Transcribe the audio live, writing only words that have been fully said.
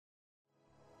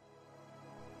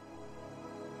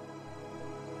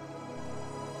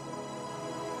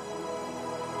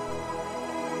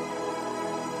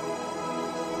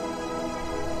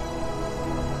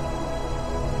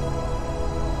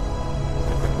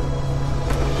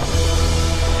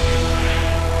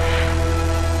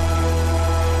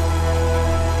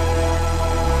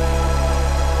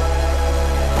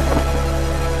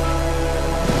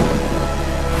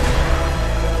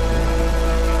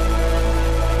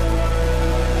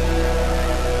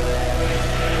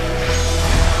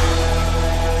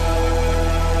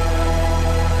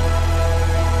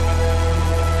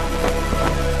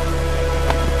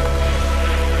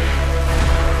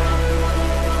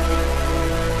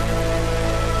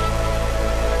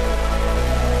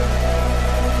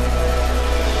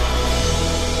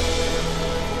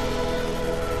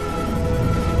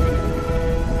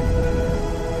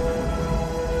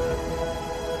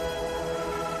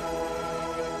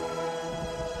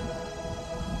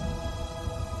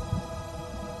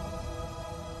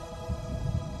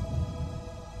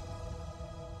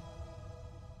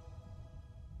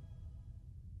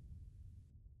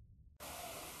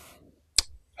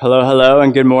Hello, hello,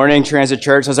 and good morning, Transit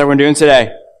Church. How's everyone doing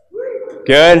today?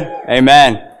 Good?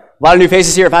 Amen. A lot of new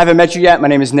faces here. If I haven't met you yet, my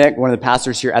name is Nick, one of the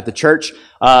pastors here at the church.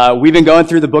 We've been going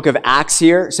through the book of Acts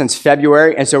here since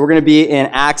February, and so we're going to be in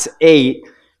Acts 8,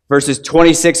 verses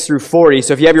 26 through 40.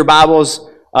 So if you have your Bibles,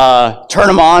 turn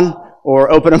them on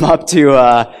or open them up to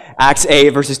Acts 8,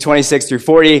 verses 26 through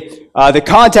 40. The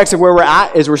context of where we're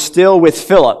at is we're still with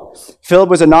Philip. Philip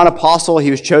was a non-apostle.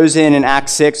 He was chosen in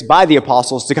Acts 6 by the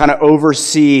apostles to kind of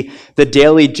oversee the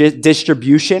daily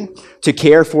distribution to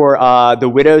care for the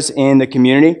widows in the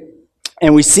community.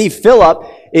 And we see Philip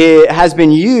has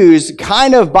been used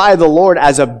kind of by the Lord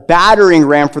as a battering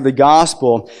ram for the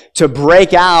gospel to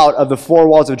break out of the four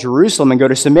walls of Jerusalem and go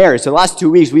to Samaria. So the last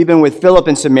 2 weeks, we've been with Philip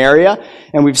in Samaria,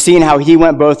 and we've seen how he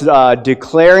went both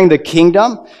declaring the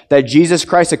kingdom that Jesus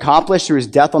Christ accomplished through his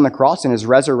death on the cross and his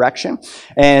resurrection,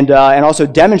 and also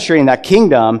demonstrating that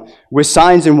kingdom with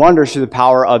signs and wonders through the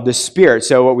power of the Spirit.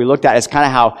 So what we looked at is kind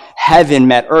of how heaven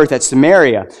met earth at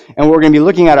Samaria. And what we're going to be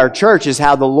looking at our church is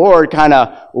how the Lord kind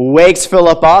of wakes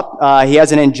Philip up. He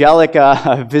has an angelic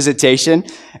visitation,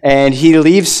 and he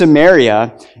leaves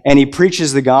Samaria, and he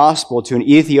preaches the gospel to an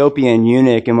Ethiopian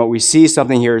eunuch. And what we see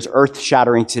something here is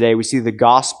earth-shattering today. We see the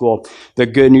gospel, the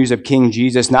good news of King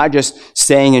Jesus, not just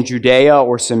staying in Judea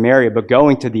or Samaria, but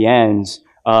going to the ends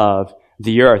of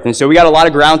the earth. And so we got a lot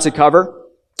of ground to cover.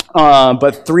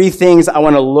 But three things I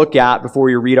want to look at before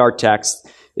we read our text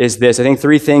is this. I think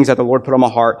three things that the Lord put on my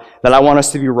heart that I want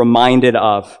us to be reminded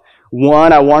of.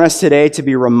 One, I want us today to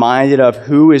be reminded of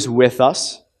who is with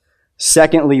us.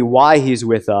 Secondly, why he's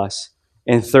with us.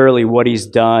 And thirdly, what he's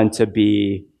done to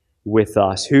be with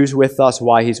us. Who's with us,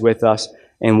 why he's with us,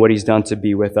 and what he's done to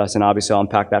be with us. And obviously, I'll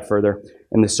unpack that further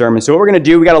in the sermon. So what we're going to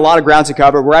do, we got a lot of ground to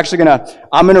cover.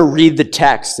 I'm going to read the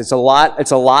text. It's a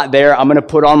lot there. I'm going to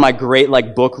put on my great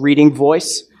book reading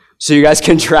voice so you guys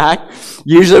can track.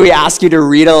 Usually we ask you to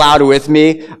read aloud with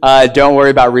me. Don't worry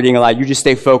about reading aloud. You just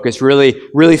stay focused.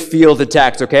 Really feel the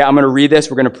text, okay? I'm going to read this.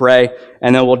 We're going to pray,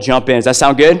 and then we'll jump in. Does that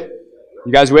sound good?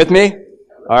 You guys with me?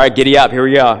 All right, giddy up. Here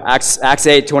we go. Acts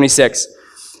 8:26.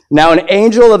 Now an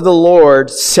angel of the Lord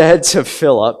said to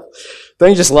Philip, don't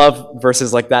you just love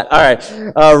verses like that? All right.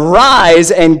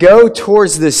 Rise and go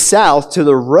towards the south to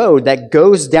the road that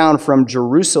goes down from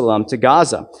Jerusalem to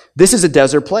Gaza. This is a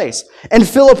desert place. And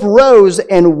Philip rose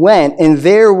and went, and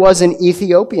there was an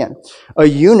Ethiopian, a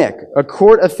eunuch, a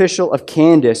court official of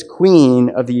Candace,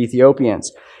 queen of the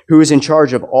Ethiopians, who was in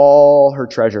charge of all her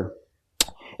treasure.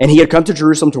 And he had come to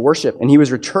Jerusalem to worship, and he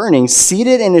was returning,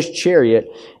 seated in his chariot,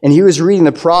 and he was reading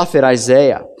the prophet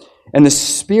Isaiah. And the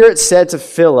Spirit said to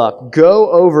Philip,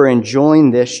 go over and join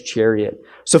this chariot.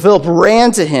 So Philip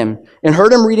ran to him and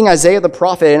heard him reading Isaiah the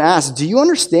prophet and asked, do you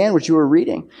understand what you are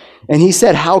reading? And he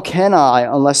said, how can I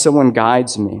unless someone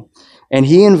guides me? And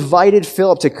he invited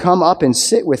Philip to come up and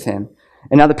sit with him.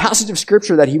 And now the passage of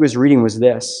scripture that he was reading was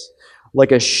this.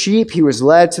 Like a sheep he was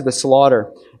led to the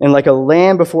slaughter, and like a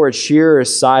lamb before its shearer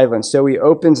is silent, so he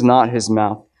opens not his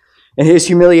mouth. In his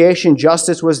humiliation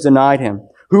justice was denied him.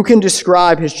 Who can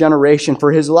describe his generation?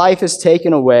 For his life is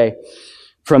taken away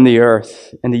from the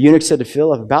earth. And the eunuch said to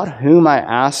Philip, about whom, I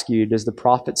ask you, does the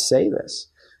prophet say this?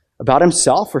 About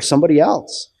himself or somebody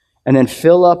else? And then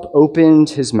Philip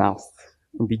opened his mouth.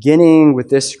 And beginning with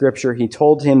this scripture, he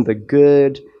told him the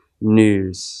good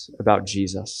news about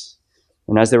Jesus.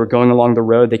 And as they were going along the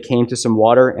road, they came to some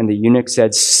water, and the eunuch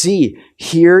said, see,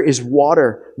 here is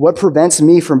water. What prevents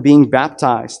me from being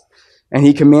baptized? And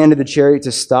he commanded the chariot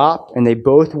to stop, and they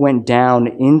both went down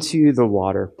into the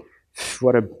water.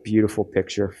 What a beautiful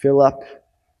picture. Philip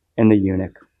and the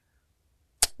eunuch.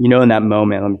 You know, in that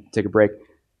moment, let me take a break,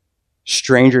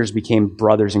 strangers became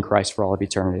brothers in Christ for all of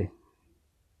eternity.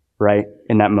 Right?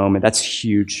 In that moment. That's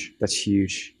huge. That's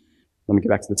huge. Let me get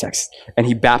back to the text. And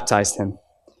he baptized him.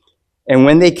 And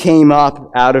when they came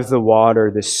up out of the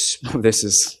water, this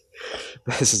is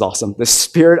awesome. The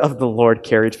Spirit of the Lord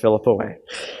carried Philip away.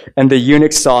 And the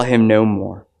eunuch saw him no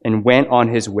more and went on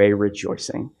his way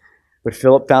rejoicing. But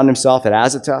Philip found himself at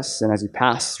Azotus, and as he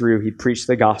passed through, he preached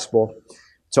the gospel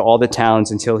to all the towns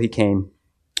until he came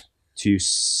to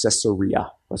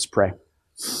Caesarea. Let's pray.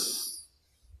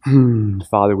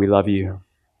 Father, we love you.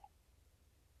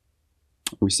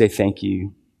 We say thank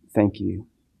you. Thank you.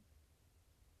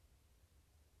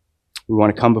 We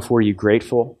want to come before you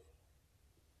grateful.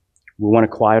 We want to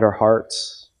quiet our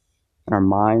hearts and our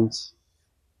minds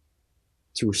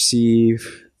to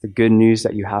receive the good news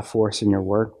that you have for us in your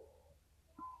word.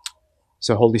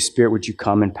 So Holy Spirit, would you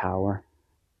come in power?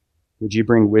 Would you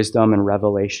bring wisdom and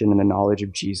revelation and the knowledge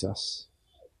of Jesus?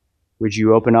 Would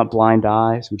you open up blind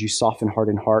eyes? Would you soften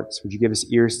hardened hearts? Would you give us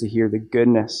ears to hear the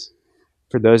goodness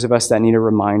For those of us that need a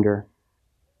reminder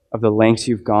of the lengths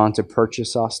you've gone to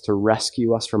purchase us, to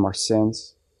rescue us from our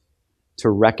sins, to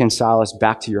reconcile us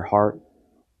back to your heart,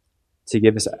 to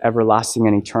give us everlasting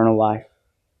and eternal life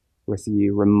with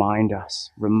you. Remind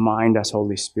us,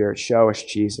 Holy Spirit. Show us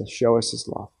Jesus. Show us his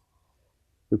love.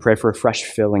 We pray for a fresh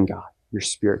filling, God, your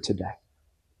Spirit today.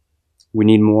 We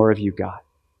need more of you, God.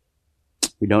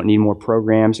 We don't need more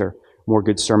programs or more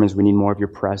good sermons. We need more of your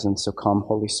presence. So come,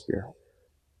 Holy Spirit.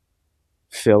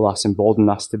 Fill us, embolden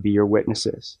us to be your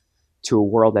witnesses to a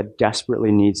world that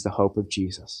desperately needs the hope of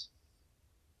Jesus.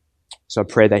 So I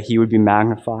pray that he would be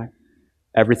magnified.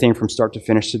 Everything from start to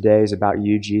finish today is about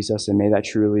you, Jesus, and may that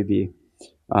truly be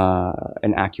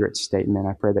an accurate statement.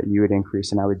 I pray that you would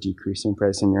increase and I would decrease, and pray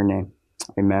this in your name.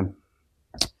 Amen.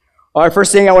 All right,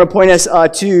 first thing I want to point us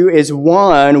to is,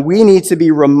 one, we need to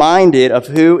be reminded of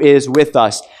who is with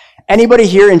us. Anybody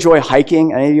here enjoy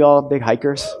hiking? Any of you all big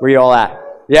hikers? Where are you all at?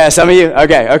 Yeah, some of you?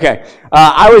 Okay.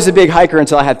 I was a big hiker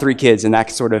until I had 3 kids, and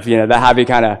that sort of, that hobby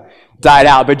kind of died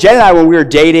out. But Jen and I, when we were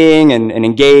dating and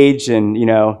engaged and,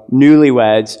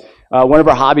 newlyweds, one of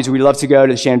our hobbies, we love to go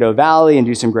to the Shenandoah Valley and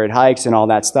do some great hikes and all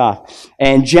that stuff.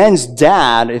 And Jen's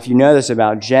dad, if you know this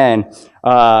about Jen,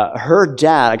 her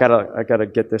dad, I gotta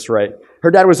get this right.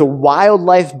 Her dad was a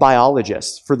wildlife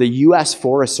biologist for the U.S.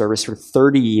 Forest Service for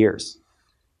 30 years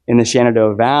in the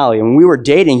Shenandoah Valley. And when we were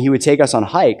dating, he would take us on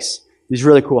hikes, these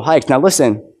really cool hikes. Now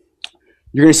listen,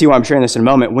 you're going to see why I'm sharing this in a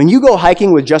moment. When you go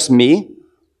hiking with just me,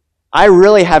 I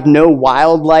really have no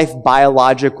wildlife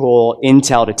biological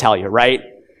intel to tell you, right?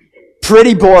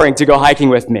 Pretty boring to go hiking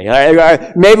with me.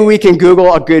 Maybe we can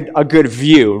Google a good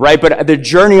view, right? But the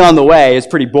journey on the way is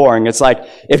pretty boring. It's like,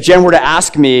 if Jen were to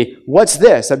ask me, what's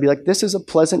this? I'd be like, this is a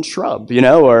pleasant shrub,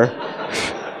 or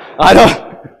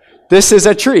this is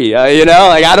a tree,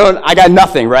 I got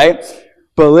nothing, right?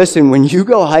 But listen, when you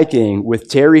go hiking with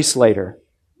Terry Slater,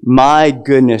 my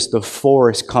goodness, the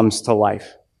forest comes to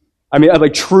life. I mean,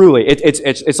 like truly,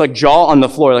 it's like jaw on the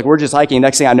floor. Like we're just hiking.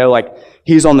 Next thing I know, like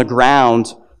he's on the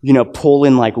ground,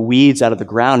 pulling like weeds out of the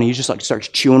ground, and he just like starts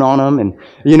chewing on them,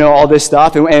 and all this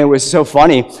stuff. And it was so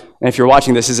funny. And if you're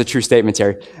watching, this is a true statement,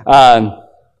 Terry.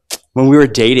 When we were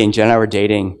dating, Jen and I were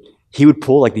dating, he would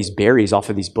pull like these berries off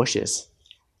of these bushes,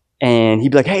 and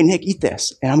he'd be like, "Hey, Nick, eat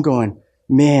this." And I'm going,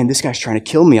 "Man, this guy's trying to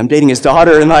kill me. I'm dating his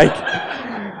daughter," and like.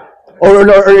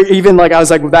 Or even like I was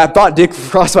like, that thought did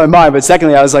cross my mind. But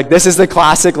secondly, I was like, this is the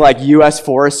classic like U.S.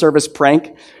 Forest Service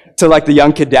prank to like the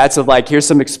young cadets of like, here's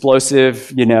some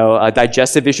explosive,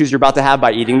 digestive issues you're about to have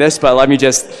by eating this. But let me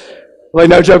just, like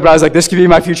no joke, but I was like, this could be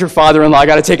my future father-in-law. I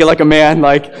got to take it like a man,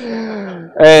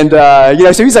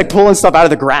 so he's like pulling stuff out of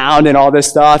the ground and all this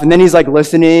stuff. And then he's like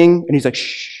listening, and he's like,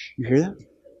 shh, you hear that?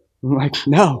 I'm like,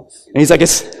 no. And he's like,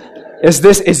 is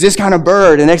this kind of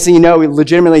bird? And next thing you know,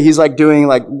 legitimately, he's like doing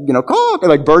like, caw,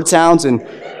 like bird sounds and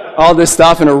all this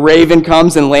stuff. And a raven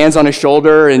comes and lands on his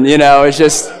shoulder. And,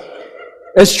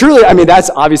 it's truly, I mean, that's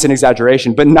obviously an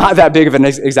exaggeration, but not that big of an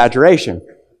exaggeration.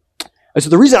 And so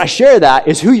the reason I share that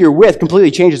is who you're with completely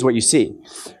changes what you see.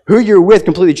 Who you're with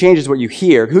completely changes what you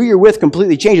hear. Who you're with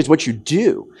completely changes what you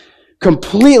do.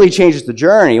 Completely changes the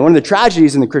journey. One of the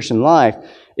tragedies in the Christian life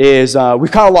is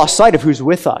we've kind of lost sight of who's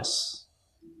with us.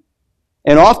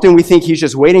 And often we think he's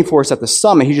just waiting for us at the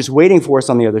summit. He's just waiting for us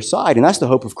on the other side. And that's the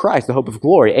hope of Christ, the hope of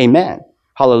glory. Amen.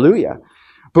 Hallelujah.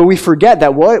 But we forget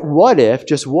that what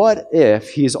if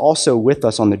he's also with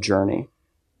us on the journey?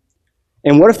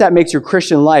 And what if that makes your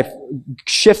Christian life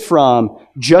shift from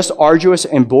just arduous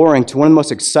and boring to one of the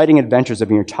most exciting adventures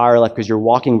of your entire life, because you're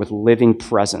walking with living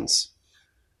presence,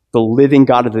 the living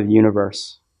God of the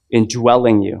universe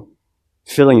indwelling you,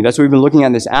 filling you. That's what we've been looking at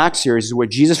in this Acts series, is what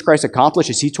Jesus Christ accomplished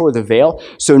as he tore the veil.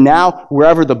 So now,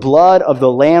 wherever the blood of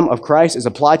the Lamb of Christ is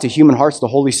applied to human hearts, the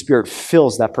Holy Spirit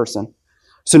fills that person.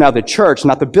 So now the church,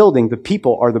 not the building, the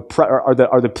people are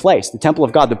the place, the temple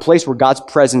of God, the place where God's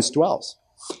presence dwells.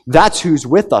 That's who's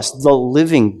with us, the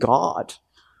living God,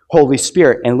 Holy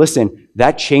Spirit. And listen,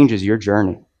 that changes your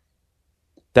journey.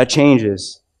 That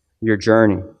changes your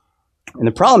journey. And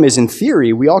the problem is, in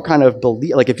theory, we all kind of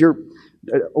believe, like if you're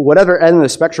whatever end of the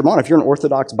spectrum on, if you're an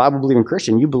Orthodox Bible-believing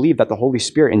Christian, you believe that the Holy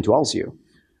Spirit indwells you,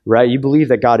 right? You believe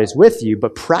that God is with you,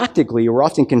 but practically, we're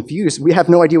often confused. We have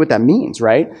no idea what that means,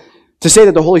 right? To say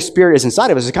that the Holy Spirit is inside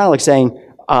of us is kind of like saying,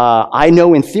 I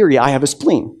know in theory I have a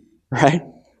spleen, right?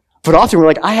 But often we're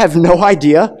like, I have no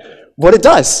idea what it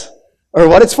does or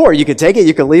what it's for. You could take it,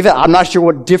 you could leave it. I'm not sure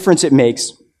what difference it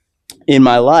makes in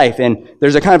my life. And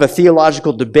there's a kind of a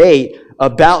theological debate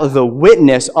about the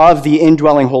witness of the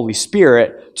indwelling Holy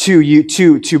Spirit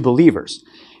to believers.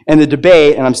 And the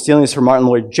debate, and I'm stealing this from Martin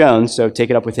Lloyd-Jones, so take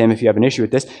it up with him if you have an issue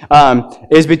with this,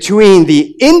 is between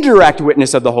the indirect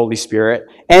witness of the Holy Spirit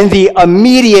and the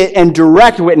immediate and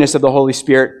direct witness of the Holy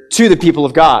Spirit to the people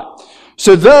of God.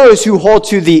 So those who hold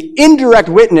to the indirect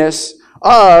witness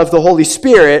of the Holy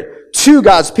Spirit to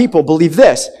God's people believe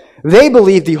this. They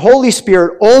believe the Holy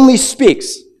Spirit only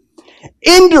speaks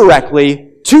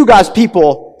indirectly to God's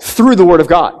people through the Word of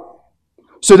God.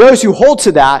 So those who hold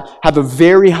to that have a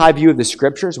very high view of the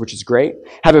Scriptures, which is great,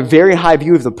 have a very high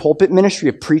view of the pulpit ministry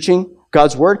of preaching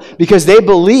God's Word, because they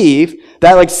believe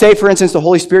that, like, say, for instance, the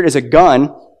Holy Spirit is a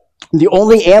gun. The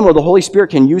only ammo the Holy Spirit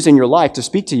can use in your life to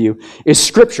speak to you is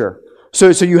Scripture. So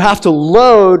you have to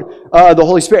load the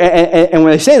Holy Spirit. And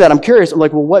when I say that, I'm curious. I'm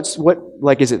like, well, is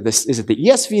it the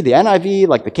ESV, the NIV,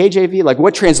 like the KJV? Like,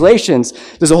 what translations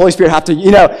does the Holy Spirit have to,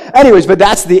 Anyways, but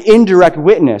that's the indirect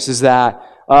witness, is that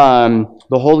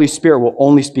the Holy Spirit will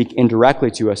only speak indirectly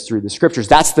to us through the Scriptures.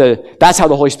 That's how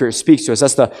the Holy Spirit speaks to us.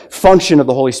 That's the function of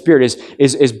the Holy Spirit,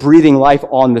 is breathing life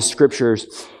on the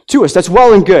Scriptures to us. That's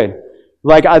well and good.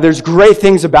 Like, there's great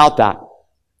things about that.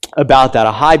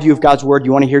 A high view of God's Word.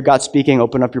 You want to hear God speaking?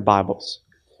 Open up your Bibles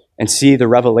and see the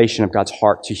revelation of God's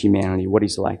heart to humanity, what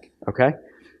He's like, okay?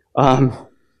 The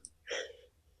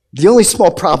only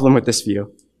small problem with this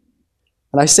view,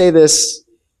 and I say this,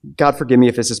 God forgive me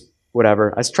if this is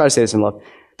whatever, I try to say this in love.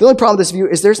 The only problem with this view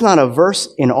is there's not a verse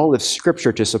in all of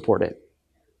Scripture to support it.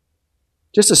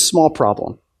 Just a small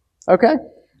problem, okay?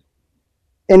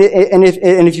 And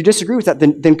if you disagree with that,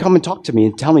 then come and talk to me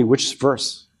and tell me which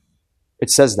verse it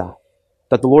says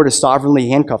that the Lord has sovereignly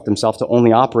handcuffed Himself to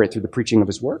only operate through the preaching of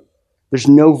His Word. There's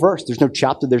no verse. There's no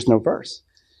chapter. There's no verse.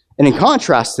 And in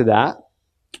contrast to that,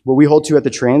 what we hold to at the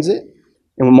Transit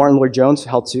and what Martin Lloyd-Jones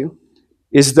held to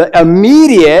is the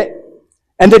immediate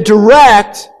and the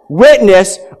direct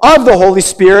witness of the Holy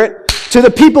Spirit to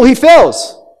the people He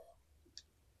fills.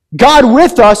 God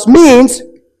with us means,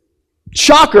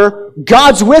 shocker,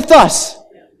 God's with us.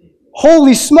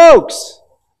 Holy smokes.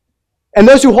 And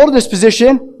those who hold to this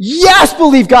position, yes,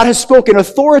 believe God has spoken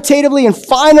authoritatively and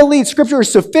finally Scripture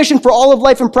is sufficient for all of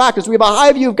life and practice. We have a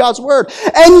high view of God's Word.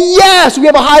 And yes, we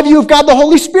have a high view of God the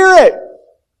Holy Spirit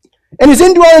and His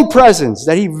indwelling presence,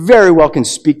 that He very well can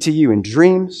speak to you in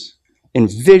dreams, in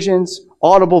visions,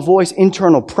 audible voice,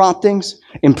 internal promptings,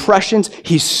 impressions.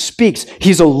 He speaks.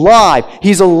 He's alive.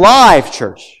 He's alive,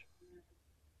 church.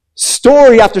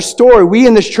 Story after story we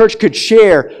in this church could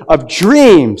share of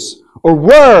dreams or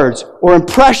words or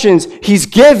impressions He's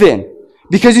given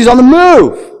because He's on the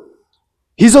move.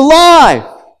 He's alive.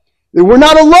 We're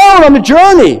not alone on the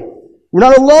journey. We're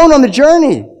not alone on the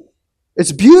journey.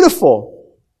 It's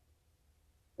beautiful.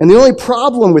 And the only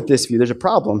problem with this view, there's a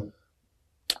problem,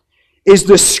 is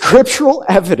the scriptural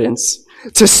evidence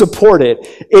to support it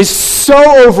is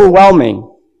so overwhelming.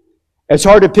 It's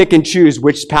hard to pick and choose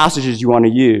which passages you want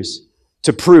to use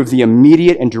to prove the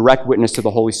immediate and direct witness to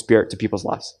the Holy Spirit to people's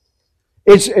lives.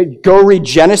 Go read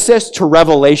Genesis to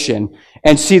Revelation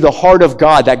and see the heart of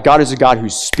God, that God is a God who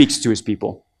speaks to His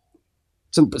people.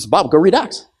 It's in the Bible. Go read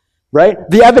Acts, right?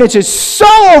 The evidence is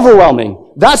so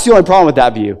overwhelming. That's the only problem with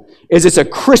that view, is it's a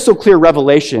crystal clear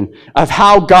revelation of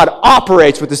how God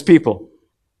operates with His people.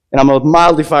 And I'm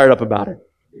mildly fired up about it.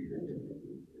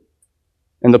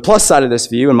 And the plus side of this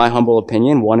view, in my humble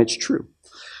opinion, one, it's true.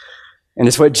 And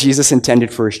it's what Jesus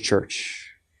intended for His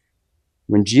church.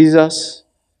 When Jesus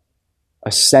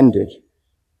ascended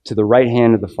to the right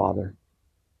hand of the Father,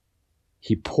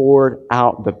 He poured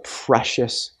out the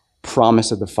precious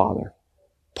promise of the Father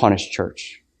upon His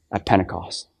church at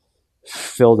Pentecost,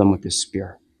 filled them with His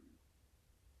Spirit.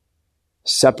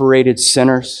 Separated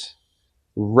sinners,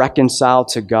 reconciled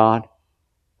to God,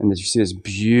 and you see this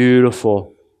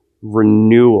beautiful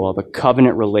renewal of a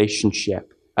covenant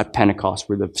relationship at Pentecost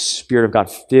where the Spirit of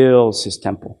God fills His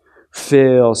temple,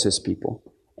 fills His people.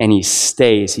 And He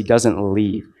stays. He doesn't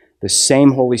leave. The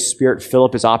same Holy Spirit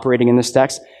Philip is operating in this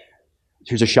text,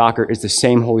 here's a shocker, is the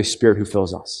same Holy Spirit who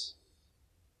fills us.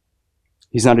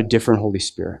 He's not a different Holy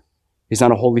Spirit. He's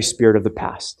not a Holy Spirit of the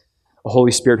past, a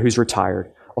Holy Spirit who's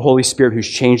retired, a Holy Spirit who's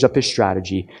changed up His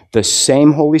strategy. The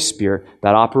same Holy Spirit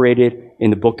that operated in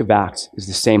the book of Acts is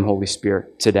the same Holy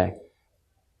Spirit today.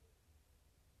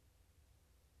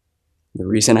 The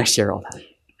reason I share all that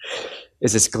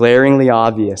is it's glaringly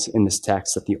obvious in this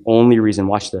text that the only reason,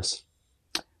 watch this,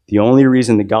 the only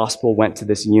reason the gospel went to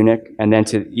this eunuch and then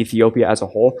to Ethiopia as a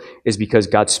whole is because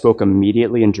God spoke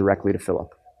immediately and directly to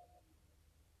Philip.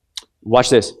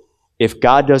 Watch this. If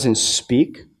God doesn't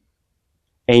speak,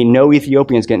 ain't no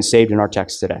Ethiopians getting saved in our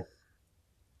text today.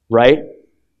 Right?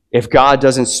 if God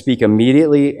doesn't speak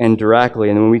immediately and directly,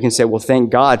 and then we can say, well, thank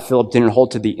God Philip didn't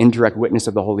hold to the indirect witness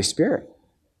of the Holy Spirit,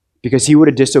 because he would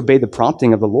have disobeyed the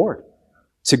prompting of the Lord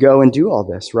to go and do all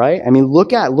this, right? I mean,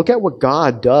 look at what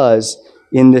God does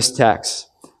in this text.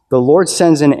 The Lord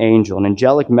sends an angel, an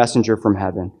angelic messenger from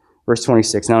heaven. Verse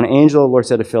 26, now an angel of the Lord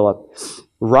said to Philip,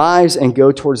 rise and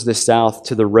go towards the south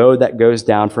to the road that goes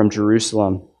down from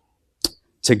Jerusalem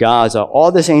to Gaza.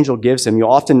 All this angel gives him,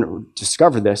 you'll often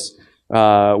discover this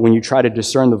when you try to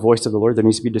discern the voice of the Lord. There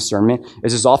needs to be discernment.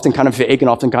 This is often kind of vague and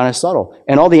often kind of subtle.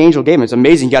 And all the angel gave him, it's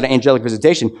amazing, he got an angelic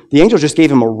visitation. The angel just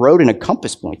gave him a road and a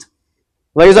compass point.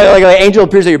 Like an angel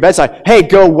appears at your bedside, hey,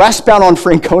 go westbound on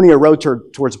Franconia Road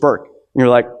towards Burke. And you're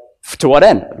like, to what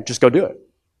end? Just go do it.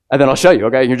 And then I'll show you,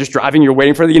 okay? You're just driving, you're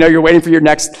waiting for the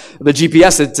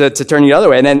GPS to turn you the other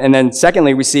way. And then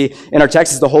secondly, we see in our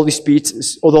text is the Holy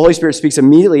Spirit speaks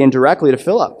immediately and directly to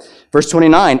Philip. Verse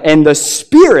 29, and the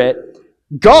Spirit,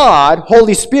 God,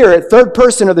 Holy Spirit, third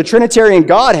person of the Trinitarian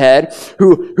Godhead,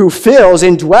 who fills,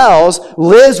 indwells,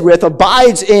 lives with,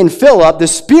 abides in Philip, the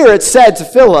Spirit said to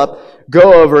Philip,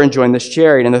 go over and join this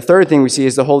chariot. And the third thing we see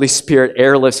is the Holy Spirit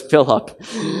airlifts Philip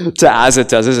to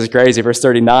Azotus. This is crazy. Verse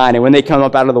 39. And when they come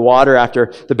up out of the water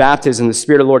after the baptism, the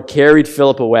Spirit of the Lord carried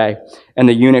Philip away, and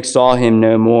the eunuch saw him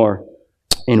no more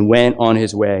and went on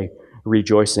his way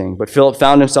rejoicing. But Philip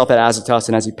found himself at Azotus,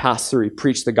 and as he passed through, he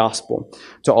preached the gospel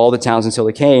to all the towns until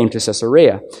he came to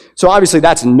Caesarea. So obviously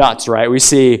that's nuts, right? We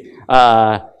see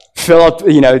Philip,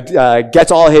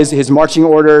 gets all his marching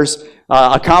orders,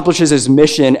 accomplishes his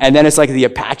mission, and then it's like the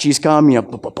Apaches come, and then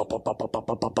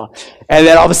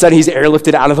all of a sudden he's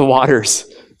airlifted out of the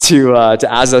waters to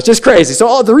Azotus. Just crazy.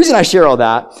 So the reason I share all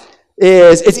that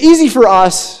is it's easy for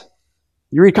us.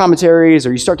 You read commentaries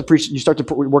or you start to preach, you start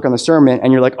to work on the sermon,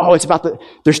 and you're like, oh,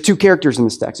 there's two characters in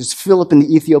this text. It's Philip and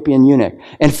the Ethiopian eunuch,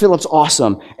 and Philip's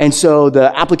awesome. And so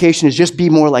the application is just be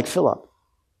more like Philip,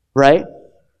 right?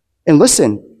 And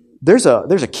listen, there's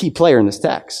a key player in this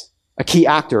text. A key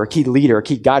actor, a key leader, a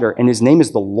key guider, and his name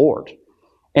is the Lord.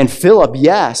 And Philip,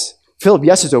 yes,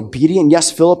 is obedient.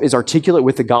 Yes, Philip is articulate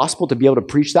with the gospel to be able to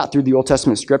preach that through the Old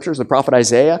Testament scriptures, the prophet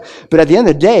Isaiah. But at the end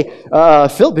of the day,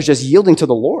 Philip is just yielding to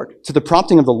the Lord, to the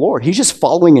prompting of the Lord. He's just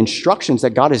following instructions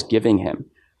that God is giving him.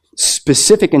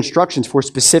 Specific instructions for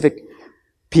specific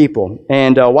people.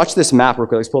 And watch this map real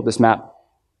quick. Let's pull up this map.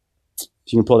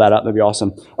 If you can pull that up, that'd be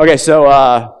awesome. Okay, so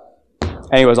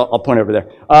anyways, I'll point over there.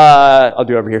 I'll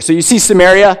do it over here. So you see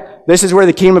Samaria. This is where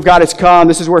the kingdom of God has come.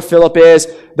 This is where Philip is.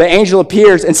 The angel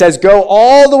appears and says, go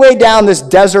all the way down this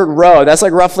desert road. That's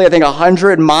like roughly, I think,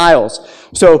 100 miles.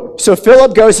 So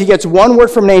Philip goes, he gets one word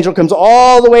from an angel, comes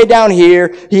all the way down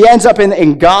here. He ends up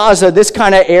in Gaza, this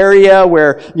kind of area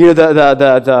where,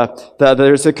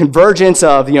 there's a convergence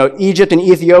of, Egypt and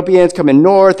Ethiopians coming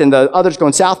north and the others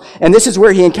going south. And this is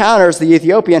where he encounters the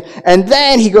Ethiopian. And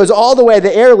then he goes all the way,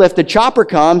 the airlift, the chopper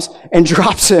comes and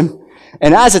drops him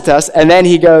in Azotus, and then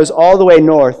he goes all the way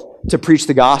north to preach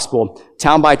the gospel,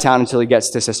 town by town, until he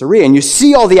gets to Caesarea. And you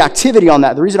see all the activity on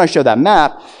that. The reason I show that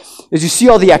map is you see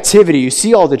all the activity, you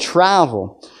see all the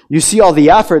travel, you see all the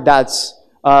effort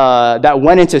that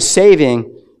went into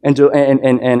saving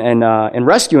and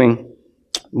rescuing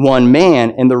one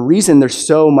man. And the reason there's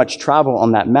so much travel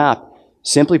on that map,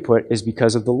 simply put, is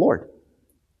because of the Lord.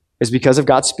 It's because of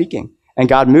God speaking and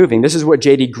God moving. This is what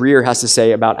J.D. Greer has to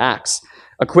say about Acts.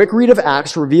 A quick read of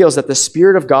Acts reveals that the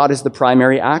Spirit of God is the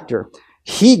primary actor.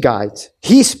 He guides,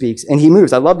 He speaks, and He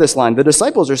moves. I love this line. The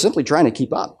disciples are simply trying to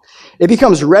keep up. It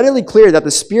becomes readily clear that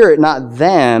the Spirit, not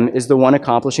them, is the one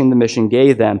accomplishing the mission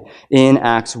gave them in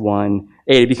Acts 1:8.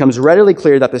 It becomes readily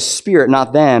clear that the Spirit,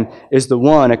 not them, is the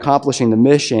one accomplishing the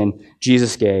mission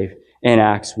Jesus gave in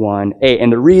Acts 1:8.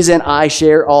 And the reason I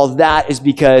share all that is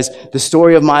because the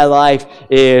story of my life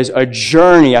is a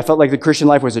journey. I felt like the Christian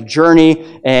life was a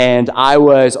journey, and I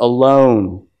was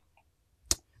alone.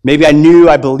 Maybe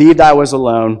I believed I was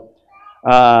alone,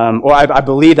 or I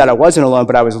believed that I wasn't alone,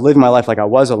 but I was living my life like I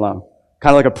was alone.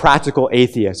 Kind of like a practical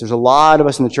atheist. There's a lot of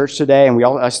us in the church today, and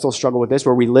I still struggle with this,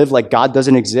 where we live like God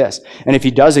doesn't exist. And if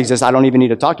He does exist, I don't even need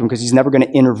to talk to Him because He's never going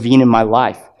to intervene in my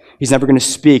life. He's never going to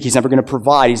speak. He's never going to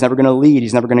provide. He's never going to lead.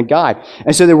 He's never going to guide.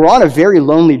 And so they were on a very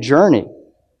lonely journey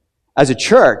as a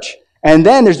church. And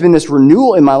then there's been this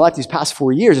renewal in my life these past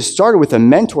 4 years. It started with a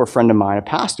mentor friend of mine, a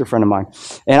pastor friend of mine.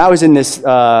 And I was in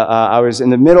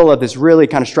the middle of this really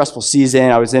kind of stressful season.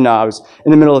 I was in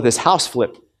the middle of this house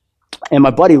flip. And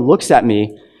my buddy looks at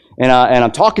me, and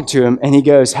I'm talking to him, and he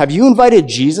goes, have you invited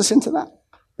Jesus into that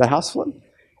house flip?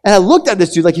 And I looked at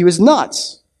this dude like he was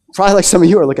nuts. Probably like some of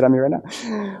you are looking at me right now.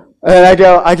 And I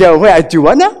go, wait, I do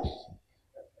what now?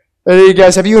 And he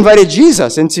goes, have you invited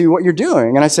Jesus into what you're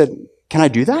doing? And I said, can I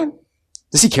do that?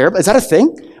 Does he care about, is that a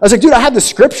thing? I was like, dude, I have the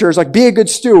scriptures, like be a good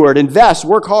steward, invest,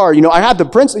 work hard. You know, I have the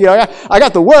principle, you know, I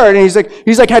got the word. And he's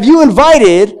like, have you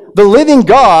invited the living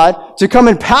God to come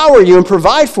empower you and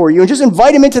provide for you, and just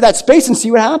invite him into that space and see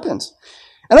what happens?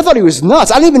 And I thought he was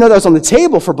nuts. I didn't even know that was on the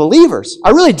table for believers.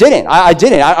 I really didn't. I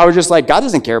didn't. I was just like, God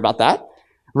doesn't care about that,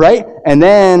 right? And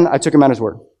then I took him at his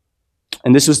word.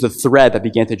 And this was the thread that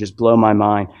began to just blow my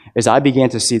mind, as I began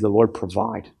to see the Lord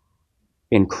provide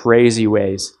in crazy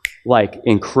ways. With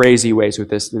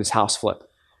this house flip.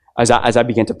 As I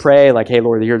began to pray, like, hey,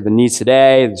 Lord, here are the needs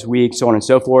today, this week, so on and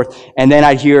so forth. And then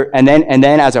I'd hear, and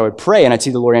then as I would pray and I'd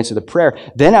see the Lord answer the prayer,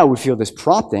 then I would feel this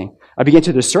prompting. I began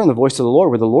to discern the voice of the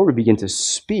Lord, where the Lord would begin to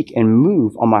speak and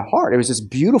move on my heart. It was this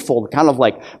beautiful kind of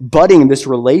like budding this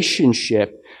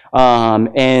relationship. And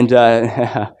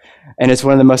it's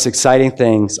one of the most exciting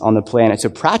things on the planet. So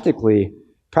practically,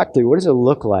 what does it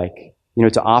look like, you know,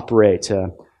 to operate,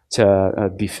 to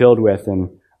be filled with and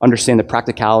understand the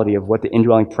practicality of what the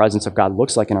indwelling presence of God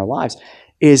looks like in our lives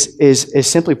is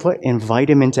simply put, invite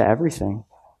him into everything.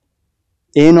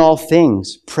 In all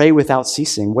things, pray without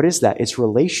ceasing. What is that? It's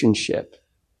relationship.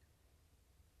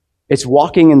 It's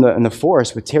walking in the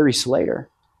forest with Terry Slater.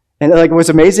 And like what's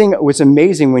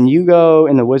amazing when you go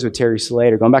in the woods with Terry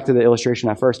Slater, going back to the illustration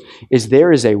at first, is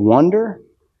there is a wonder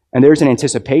and there's an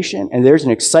anticipation and there's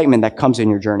an excitement that comes in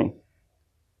your journey.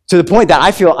 To the point that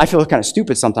I feel kind of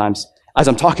stupid sometimes as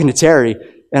I'm talking to Terry,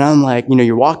 and I'm like, you know,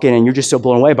 you're walking and you're just so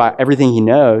blown away by everything he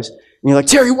knows. And you're like,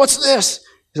 Terry, what's this?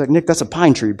 He's like, Nick, that's a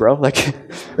pine tree, bro. Like,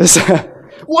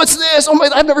 what's this? Oh my,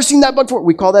 I've never seen that bug before.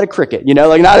 We call that a cricket, you know,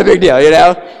 like not a big deal, you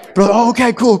know? But oh,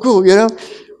 okay, cool, you know?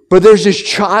 But there's this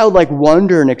childlike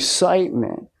wonder and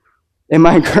excitement. And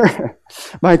my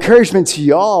encouragement to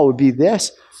y'all would be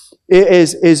this.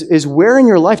 Is where in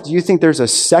your life do you think there's a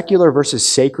secular versus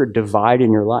sacred divide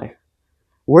in your life?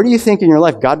 Where do you think in your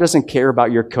life God doesn't care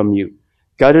about your commute?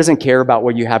 God doesn't care about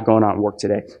what you have going on at work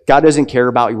today. God doesn't care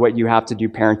about what you have to do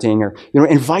parenting, or, you know,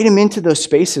 invite him into those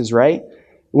spaces, right?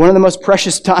 One of the most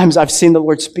precious times I've seen the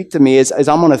Lord speak to me is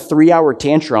I'm on a 3-hour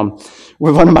tantrum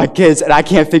with one of my kids and I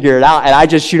can't figure it out. And I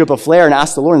just shoot up a flare and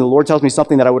ask the Lord, and the Lord tells me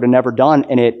something that I would have never done.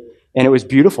 And it was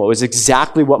beautiful. It was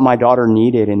exactly what my daughter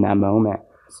needed in that moment.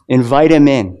 Invite him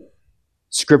in.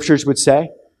 Scriptures would say,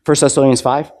 1 Thessalonians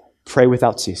 5, pray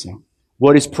without ceasing.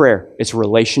 What is prayer? It's a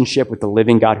relationship with the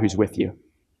living God who's with you.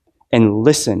 And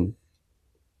listen.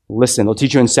 Listen. They'll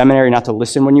teach you in seminary not to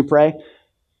listen when you pray.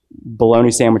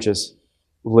 Bologna sandwiches.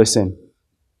 Listen.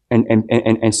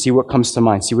 And see what comes to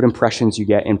mind. See what impressions you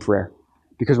get in prayer.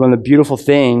 Because one of the beautiful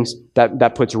things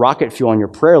that puts rocket fuel on your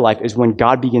prayer life is when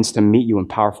God begins to meet you in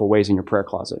powerful ways in your prayer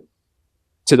closet.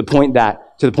 To the point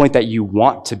that you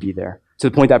want to be there. To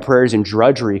the point that prayer isn't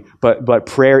drudgery, but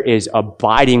prayer is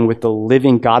abiding with the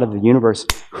living God of the universe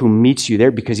who meets you there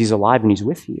because he's alive and he's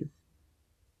with you.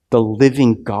 The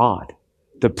living God.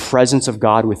 The presence of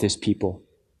God with his people.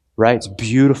 Right? It's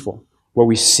beautiful. What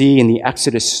we see in the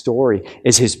Exodus story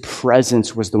is his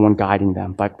presence was the one guiding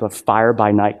them. By the fire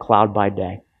by night, cloud by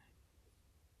day.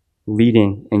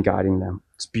 Leading and guiding them.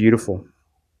 It's beautiful.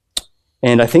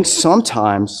 And I think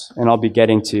sometimes, and I'll be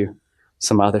getting to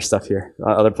some other stuff here,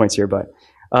 other points here, but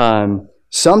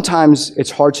sometimes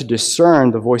it's hard to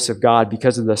discern the voice of God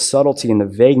because of the subtlety and the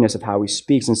vagueness of how he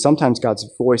speaks. And sometimes God's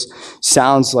voice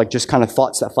sounds like just kind of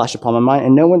thoughts that flash upon my mind.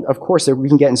 And no one, of course, we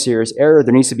can get in serious error.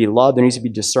 There needs to be love. There needs to be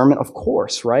discernment, of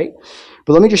course, right?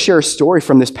 But let me just share a story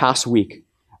from this past week.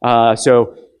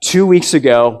 So 2 weeks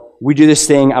ago, we do this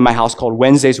thing at my house called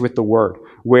Wednesdays with the Word,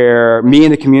 where me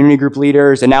and the community group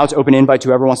leaders, and now it's open invite to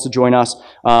whoever wants to join us,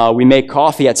 we make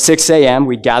coffee at 6 a.m.,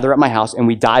 we gather at my house, and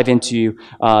we dive into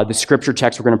the scripture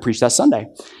text we're going to preach that Sunday.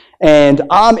 And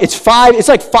it's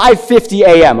like 5:50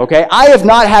 a.m., okay? I have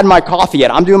not had my coffee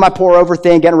yet. I'm doing my pour over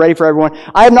thing, getting ready for everyone.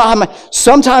 I have not had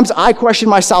sometimes I question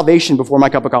my salvation before my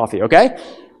cup of coffee, okay?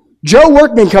 Joe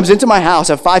Workman comes into my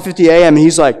house at 5:50 a.m. and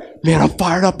he's like, man, I'm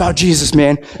fired up about Jesus,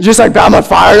 man. Just like, I'm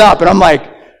fired up. And I'm like,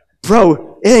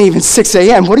 bro, it ain't even 6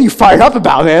 a.m. What are you fired up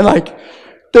about, man? Like,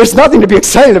 there's nothing to be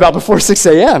excited about before 6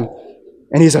 a.m.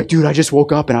 And he's like, dude, I just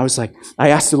woke up and I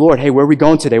asked the Lord, hey, where are we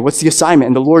going today? What's the assignment?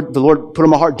 And the Lord put in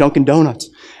my heart Dunkin'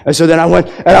 Donuts. And so then I went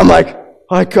and I'm like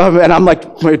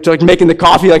making the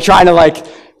coffee, like trying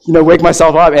to wake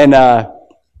myself up. And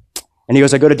he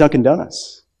goes, I go to Dunkin'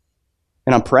 Donuts.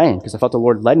 And I'm praying because I felt the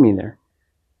Lord led me there.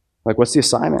 Like, what's the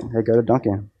assignment? Hey, go to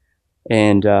Dunkin'.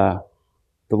 And the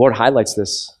Lord highlights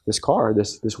this car,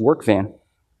 this work van.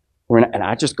 And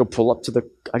I just pull up to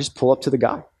the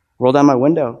guy, roll down my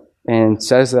window, and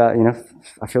says that,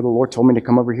 I feel the Lord told me to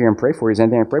come over here and pray for you. Is there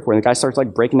anything I pray for? And the guy starts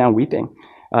breaking down weeping.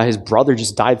 His brother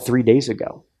just died 3 days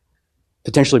ago.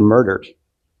 potentially murdered.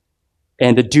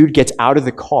 And the dude gets out of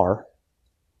the car,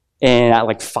 and at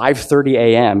like 5:30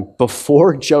 a.m.,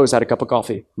 before Joe's had a cup of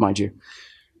coffee, mind you,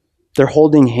 they're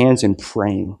holding hands and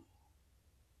praying.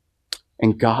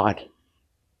 And God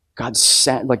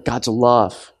sent, like God's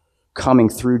love coming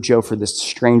through Joe for this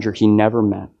stranger he never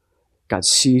met. God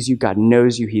sees you, God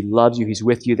knows you, he loves you, he's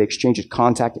with you, they exchange his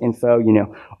contact info,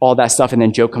 all that stuff, and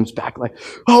then Joe comes back like,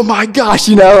 oh my gosh,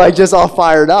 like just all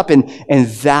fired up. And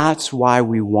that's why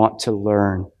we want to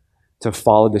learn to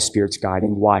follow the Spirit's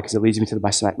guiding. Why? Because it leads me to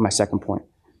my second point.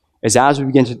 Is as we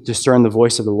begin to discern the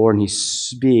voice of the Lord, and he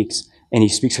speaks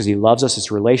because he loves us, it's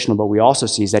relational, but we also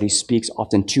see is that he speaks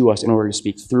often to us in order to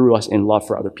speak through us in love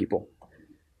for other people.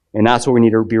 And that's what we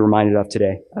need to be reminded of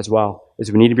today as well, is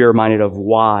we need to be reminded of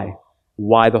why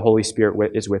the Holy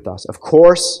Spirit is with us. Of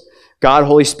course, God,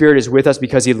 Holy Spirit, is with us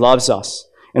because he loves us.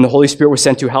 And the Holy Spirit was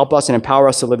sent to help us and empower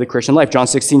us to live the Christian life. John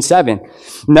 16:7.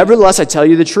 Nevertheless, I tell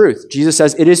you the truth. Jesus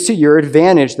says, it is to your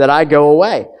advantage that I go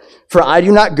away. For if I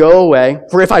do not go away,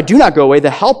 the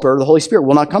Helper, the Holy Spirit,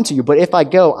 will not come to you. But if I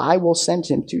go, I will send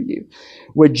him to you.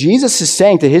 What Jesus is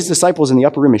saying to his disciples in the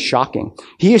upper room is shocking.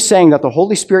 He is saying that the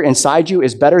Holy Spirit inside you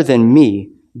is better than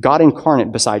me, God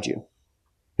incarnate, beside you.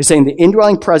 He's saying the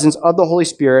indwelling presence of the Holy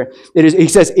Spirit, he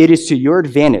says, it is to your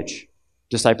advantage,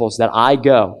 disciples, that I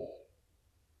go.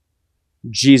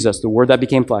 Jesus, the Word that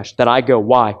became flesh, that I go.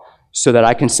 Why? So that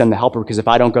I can send the Helper, because if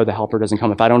I don't go, the Helper doesn't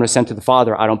come. If I don't ascend to the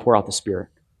Father, I don't pour out the Spirit.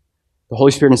 The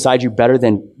Holy Spirit inside you better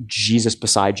than Jesus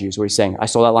beside you is what he's saying. I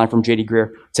stole that line from J.D.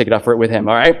 Greer. Take it up for it with him,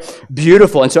 all right?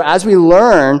 Beautiful. And so as we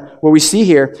learn, what we see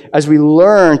here, as we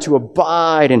learn to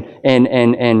abide and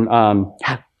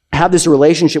have this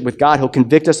relationship with God, he'll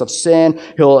convict us of sin.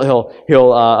 He'll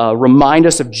remind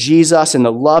us of Jesus and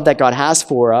the love that God has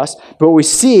for us. But what we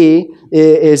see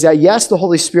is that, yes, the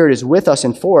Holy Spirit is with us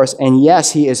and for us, and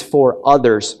yes, he is for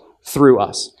others through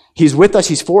us. He's with us,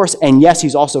 he's for us, and yes,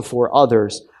 he's also for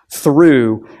others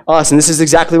through us. And this is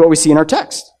exactly what we see in our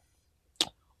text.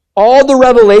 All the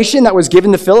revelation that was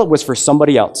given to Philip was for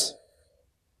somebody else.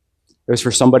 It was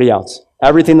for somebody else.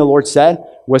 Everything the Lord said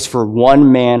was for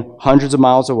one man hundreds of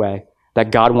miles away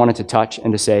that God wanted to touch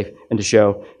and to save and to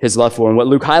show his love for. And what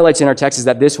Luke highlights in our text is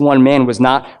that this one man was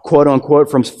not, quote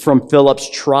unquote, from Philip's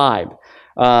tribe.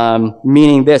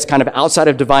 Meaning this, kind of outside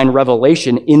of divine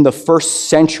revelation in the first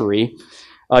century,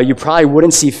 you probably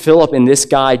wouldn't see Philip and this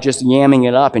guy just yamming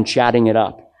it up and chatting it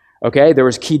up. Okay? There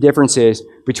was key differences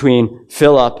between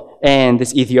Philip and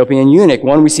this Ethiopian eunuch.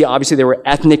 One, we see obviously they were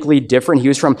ethnically different. He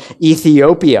was from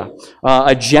Ethiopia,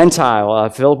 a Gentile.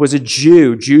 Philip was a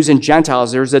Jew. Jews and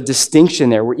Gentiles, there's a distinction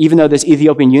there, where even though this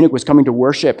Ethiopian eunuch was coming to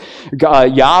worship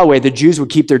Yahweh, the Jews would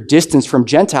keep their distance from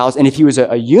Gentiles. And if he was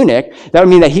a eunuch, that would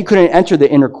mean that he couldn't enter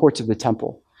the inner courts of the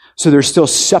temple. So there's still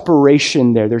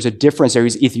separation there. There's a difference there.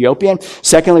 He's Ethiopian.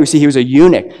 Secondly, we see he was a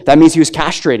eunuch. That means he was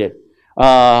castrated.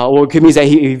 Well, it means that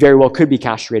he very well could be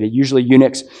castrated. Usually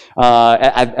eunuchs,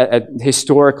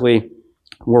 historically,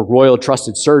 were royal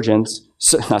trusted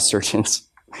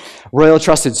royal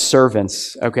trusted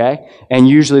servants, okay? And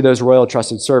usually those royal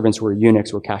trusted servants were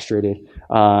eunuchs, were castrated,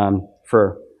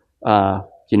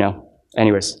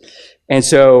 anyways. And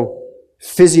so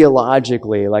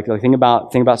physiologically, like think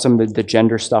about some of the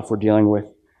gender stuff we're dealing with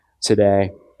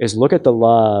today, is look at the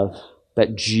love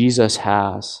that Jesus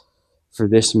has for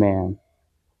this man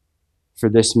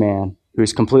who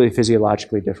is completely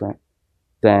physiologically different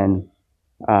than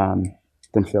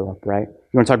Philip, right?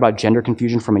 You want to talk about gender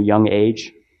confusion from a young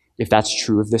age, if that's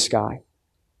true of this guy,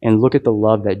 and look at the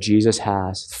love that Jesus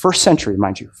has. First century,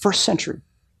 mind you, first century.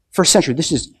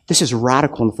 This is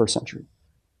radical in the first century.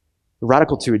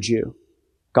 Radical to a Jew.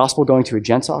 Gospel going to a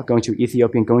Gentile, going to an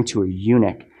Ethiopian, going to a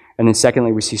eunuch. And then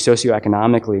secondly, we see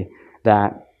socioeconomically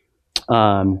that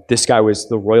this guy was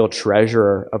the royal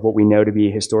treasurer of what we know to be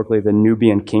historically the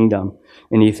Nubian kingdom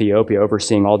in Ethiopia,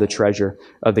 overseeing all the treasure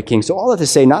of the king. So all that to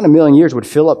say, not in a million years would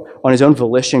Philip on his own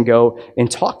volition go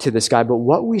and talk to this guy. But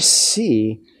what we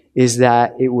see is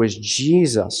that it was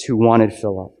Jesus who wanted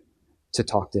Philip to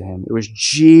talk to him. It was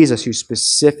Jesus who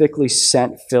specifically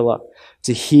sent Philip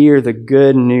to hear the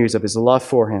good news of his love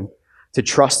for him, to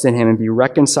trust in him and be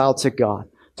reconciled to God,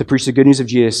 to preach the good news of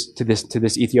Jesus to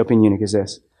this Ethiopian eunuch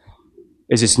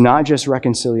is it's not just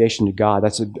reconciliation to God.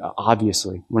 That's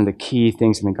obviously one of the key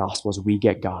things in the gospel is we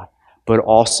get God, but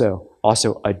also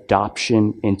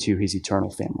adoption into his eternal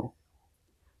family.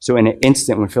 So in an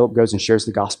instant, when Philip goes and shares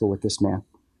the gospel with this man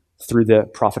through the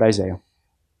prophet Isaiah,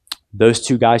 those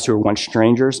two guys who were once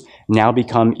strangers now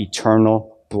become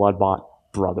eternal blood-bought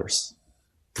brothers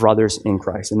in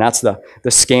Christ. And that's the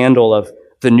scandal of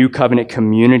the new covenant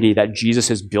community that Jesus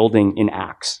is building in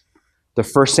Acts. The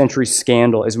first century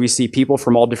scandal is we see people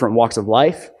from all different walks of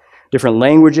life, different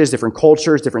languages, different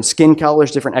cultures, different skin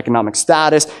colors, different economic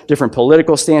status, different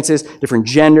political stances, different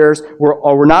genders.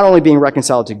 We're not only being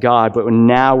reconciled to God, but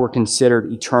now we're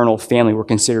considered eternal family. We're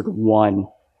considered one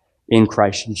in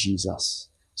Christ Jesus.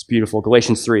 It's beautiful.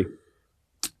 Galatians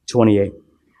 3:28.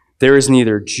 There is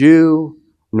neither Jew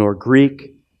nor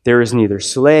Greek. There is neither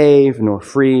slave nor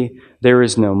free. There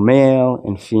is no male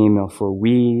and female, for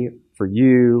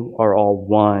you are all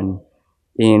one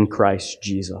in Christ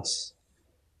Jesus.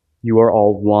 You are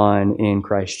all one in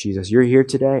Christ Jesus. You're here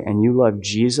today and you love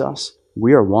Jesus.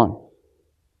 We are one.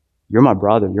 You're my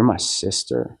brother. You're my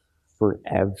sister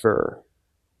forever.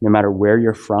 No matter where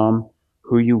you're from,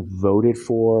 who you voted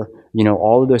for,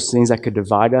 all of those things that could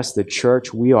divide us, the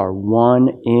church, we are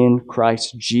one in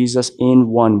Christ Jesus in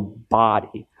one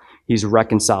body. He's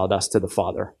reconciled us to the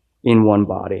Father in one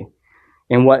body.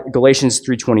 And what Galatians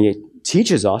 3:28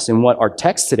 teaches us, and what our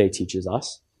text today teaches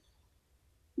us,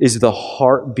 is the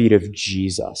heartbeat of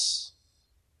Jesus,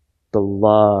 the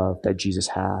love that Jesus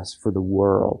has for the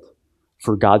world.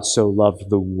 For God so loved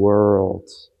the world,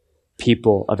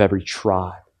 people of every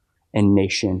tribe and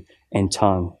nation and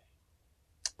tongue,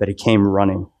 that he came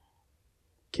running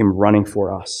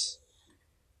for us.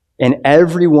 And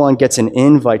everyone gets an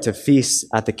invite to feast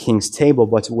at the king's table.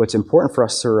 But what's important for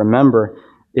us to remember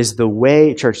is the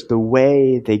way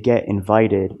they get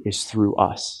invited is through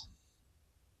us.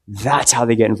 That's how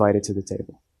they get invited to the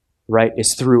table, right?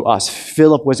 It's through us.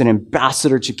 Philip was an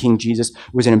ambassador to King Jesus,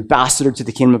 was an ambassador to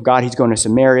the kingdom of God. He's going to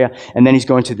Samaria, and then he's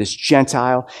going to this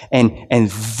Gentile, and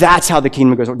that's how the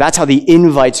kingdom goes. That's how the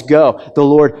invites go. The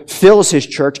Lord fills his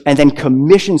church and then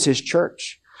commissions his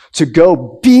church to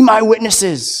go be my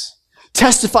witnesses,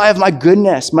 testify of my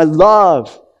goodness, my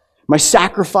love, my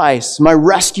sacrifice, my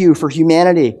rescue for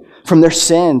humanity from their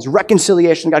sins,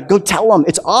 reconciliation to God. Go tell them.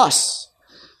 It's us.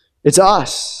 It's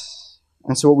us.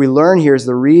 And so what we learn here is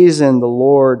the reason the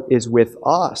Lord is with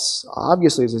us,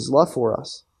 obviously, is his love for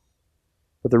us.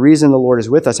 But the reason the Lord is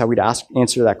with us, how we'd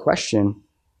answer that question,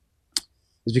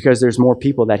 is because there's more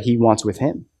people that he wants with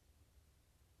him,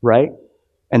 right?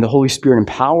 And the Holy Spirit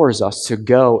empowers us to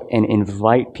go and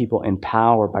invite people in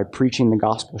power by preaching the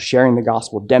gospel, sharing the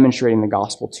gospel, demonstrating the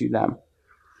gospel to them.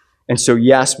 And so,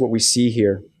 yes, what we see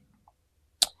here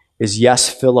is, yes,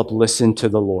 Philip listened to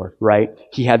the Lord, right?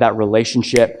 He had that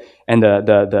relationship, and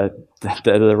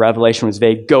the revelation was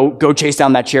vague. Go chase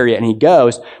down that chariot, and he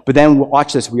goes. But then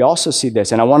watch this. We also see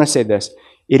this, and I want to say this.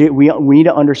 We need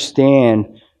to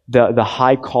understand the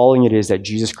high calling it is that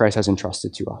Jesus Christ has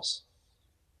entrusted to us.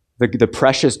 The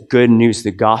precious good news,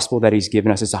 the gospel that he's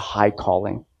given us, is a high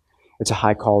calling. It's a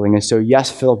high calling. And so,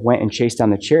 yes, Philip went and chased down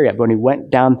the chariot. But when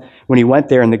he went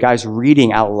there and the guy's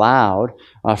reading out loud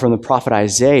from the prophet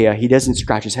Isaiah, he doesn't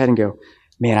scratch his head and go,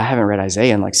 man, I haven't read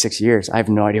Isaiah in like 6 years. I have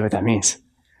no idea what that means.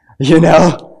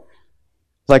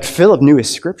 Like Philip knew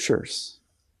his scriptures,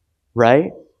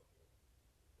 right?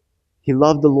 He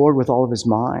loved the Lord with all of his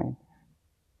mind.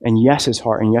 And yes, his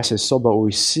heart, and yes, his soul. But what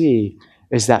we see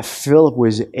is that Philip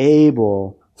was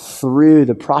able, through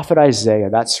the prophet Isaiah,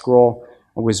 that scroll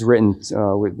was written,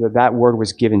 that word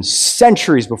was given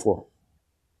centuries before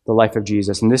the life of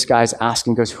Jesus. And this guy's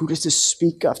asking, goes, who does this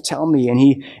speak of? Tell me.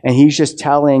 And he's just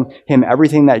telling him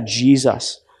everything that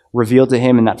Jesus revealed to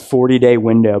him in that 40-day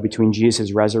window between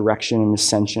Jesus' resurrection and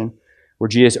ascension, where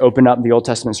Jesus opened up the Old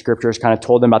Testament scriptures, kind of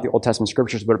told them about the Old Testament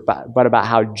scriptures, but about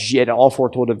how it all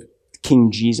foretold of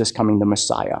King Jesus coming, the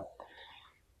Messiah.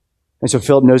 And so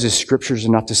Philip knows his scriptures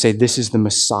enough to say, this is the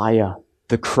Messiah,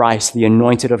 the Christ, the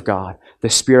anointed of God. The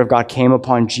Spirit of God came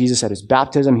upon Jesus at his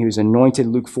baptism. He was anointed,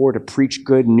 Luke 4, to preach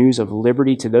good news of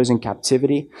liberty to those in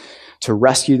captivity, to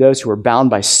rescue those who are bound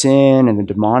by sin and the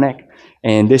demonic.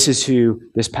 And this is who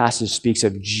this passage speaks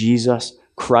of: Jesus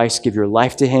Christ. Give your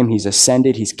life to him. He's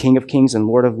ascended. He's King of kings and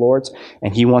Lord of lords,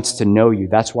 and he wants to know you.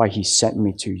 That's why he sent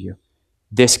me to you.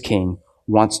 This King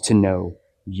wants to know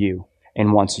you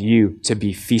and wants you to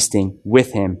be feasting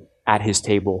with him at his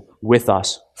table with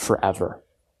us forever.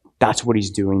 That's what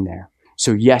he's doing there.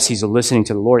 So yes, he's listening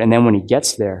to the Lord. And then when he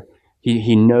gets there,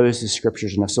 he knows the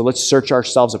scriptures enough. So let's search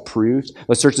ourselves approved.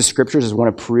 Let's search the scriptures as one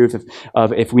approved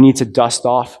of if we need to dust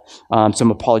off some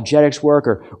apologetics work,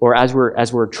 or as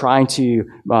we're trying to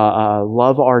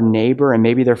love our neighbor, and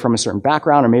maybe they're from a certain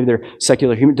background, or maybe they're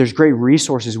secular human. There's great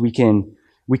resources we can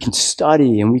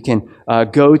study and we can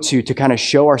go to kind of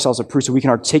show ourselves approved, so we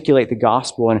can articulate the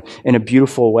gospel in a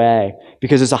beautiful way,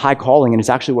 because it's a high calling, and it's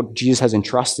actually what Jesus has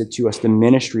entrusted to us, the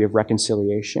ministry of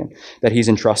reconciliation that he's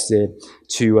entrusted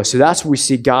to us. So that's where we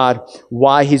see God,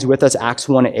 why he's with us. Acts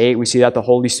 1:8, we see that the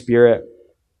Holy Spirit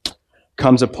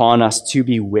comes upon us to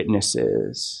be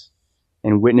witnesses.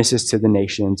 and witnesses to the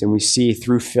nations. And we see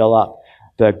through Philip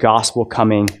the gospel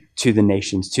coming to the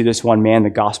nations. To this one man, the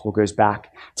gospel goes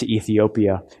back to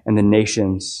Ethiopia, and the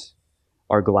nations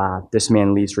are glad. This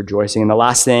man leaves rejoicing. And the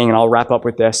last thing, and I'll wrap up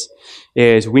with this,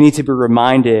 is we need to be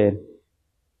reminded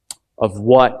of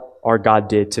what our God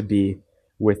did to be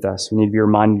with us. We need to be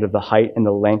reminded of the height and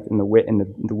the length and the width and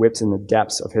the widths and the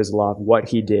depths of his love, what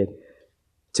he did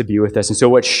to be with us. And so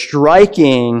what's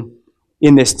striking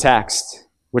in this text,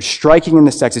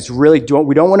 it's really,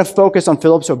 we don't want to focus on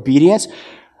Philip's obedience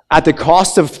at the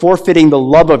cost of forfeiting the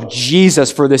love of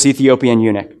Jesus for this Ethiopian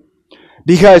eunuch.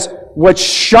 Because what's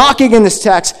shocking in this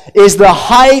text is the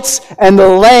heights and the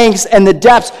lengths and the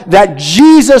depths that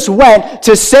Jesus went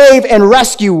to save and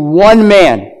rescue one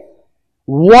man.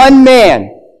 One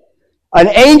man. An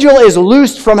angel is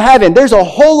loosed from heaven. There's a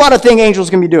whole lot of things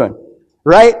angels can be doing,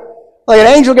 right? Like an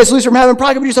angel gets loosed from heaven,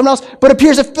 probably could do something else, but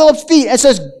appears at Philip's feet and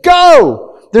says, go!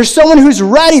 There's someone who's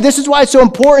ready. This is why it's so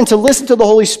important to listen to the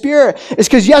Holy Spirit. It's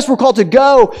because, yes, we're called to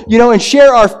go, and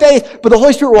share our faith, but the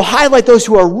Holy Spirit will highlight those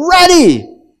who are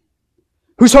ready,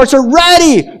 whose hearts are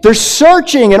ready. They're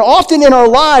searching. And often in our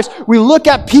lives, we look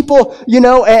at people,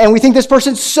 and we think this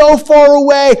person's so far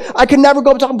away. I can never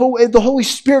go up to him, but the Holy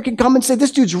Spirit can come and say,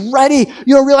 this dude's ready.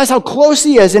 You don't realize how close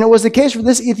he is. And it was the case for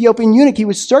this Ethiopian eunuch. He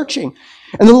was searching.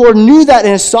 And the Lord knew that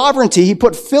in his sovereignty. He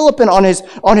put Philip on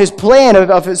his plan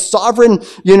of his sovereign,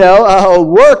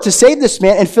 work to save this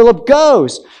man, and Philip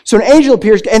goes. So an angel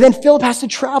appears, and then Philip has to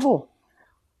travel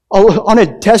on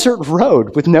a desert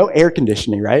road with no air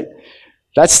conditioning, right?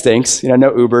 That stinks.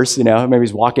 No Ubers, maybe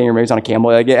he's walking or maybe he's on a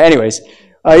camel. Anyways,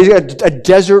 he's got a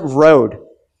desert road.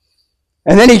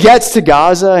 And then he gets to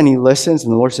Gaza and he listens,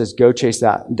 and the Lord says, go chase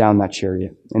down that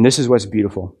chariot. And this is what's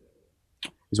beautiful.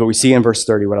 Is what we see in verse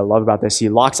 30. What I love about this, he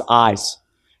locks eyes.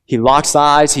 He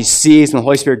sees, and the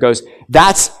Holy Spirit goes,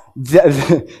 this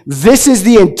is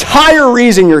the entire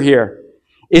reason you're here,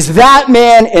 is that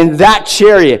man in that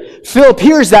chariot. Philip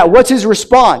hears that. What's his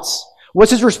response?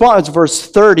 Verse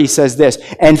 30 says this,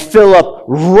 and Philip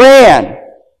ran.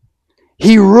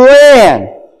 He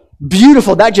ran.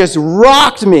 Beautiful. That just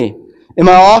rocked me in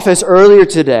my office earlier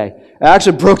today. I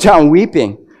actually broke down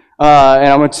weeping. And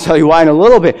I'm going to tell you why in a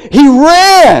little bit. He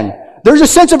ran. There's a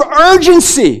sense of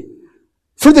urgency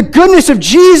for the goodness of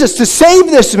Jesus to save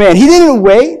this man. He didn't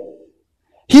wait.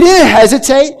 He didn't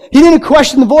hesitate. He didn't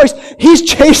question the voice. He's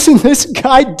chasing this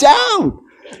guy down,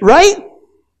 right?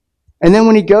 And then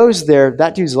when he goes there,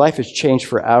 that dude's life has changed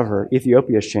forever.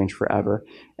 Ethiopia's changed forever.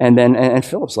 And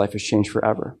Philip's life has changed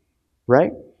forever,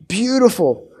 right?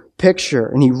 Beautiful picture.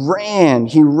 And he ran.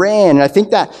 And I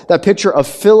think that picture of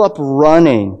Philip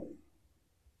running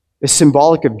is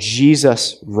symbolic of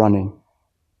Jesus running.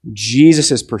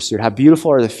 Jesus' pursuit. How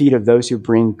beautiful are the feet of those who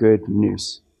bring good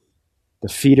news. The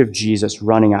feet of Jesus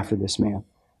running after this man.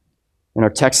 In our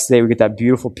text today, we get that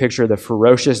beautiful picture of the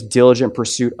ferocious, diligent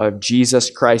pursuit of Jesus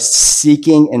Christ,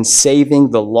 seeking and saving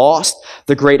the lost.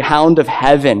 The great hound of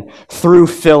heaven, through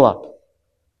Philip,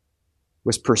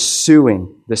 was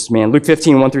pursuing this man. Luke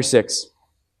 15, 1-6.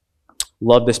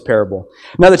 Love this parable.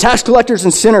 Now the tax collectors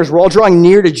and sinners were all drawing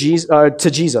near to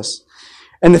Jesus.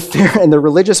 And the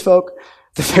religious folk,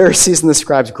 the Pharisees and the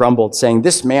scribes grumbled, saying,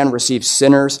 this man receives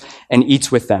sinners and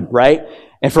eats with them, right?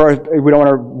 And we don't want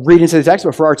to read into the text,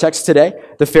 but for our text today,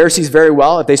 the Pharisees very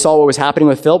well, if they saw what was happening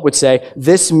with Philip, would say,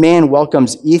 this man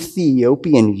welcomes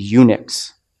Ethiopian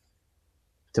eunuchs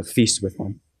to feast with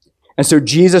him. And so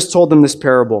Jesus told them this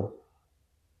parable.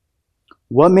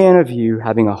 What man of you,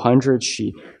 having 100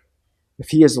 sheep, if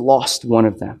he has lost one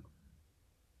of them,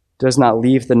 does not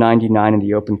leave the 99 in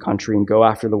the open country and go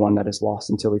after the one that is lost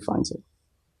until he finds it?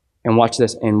 And watch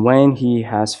this. And when he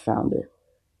has found it,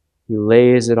 he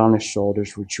lays it on his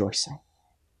shoulders, rejoicing.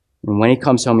 And when he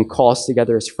comes home, he calls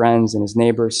together his friends and his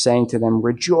neighbors, saying to them,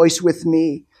 rejoice with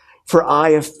me, for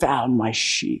I have found my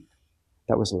sheep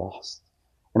that was lost.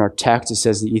 In our text, it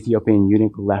says the Ethiopian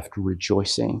eunuch left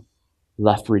rejoicing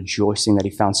that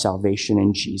he found salvation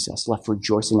in Jesus, left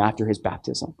rejoicing after his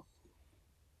baptism.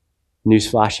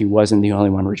 Newsflash, he wasn't the only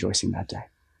one rejoicing that day.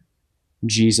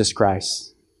 Jesus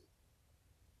Christ,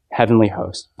 heavenly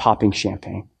host, popping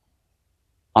champagne,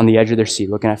 on the edge of their seat,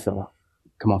 looking at Philip.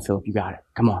 Come on, Philip, you got it.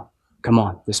 Come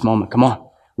on, this moment, come on.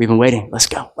 We've been waiting. Let's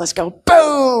go.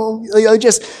 Boom!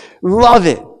 Just love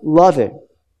it.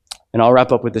 And I'll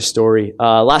wrap up with this story.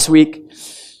 Last week,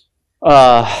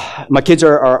 my kids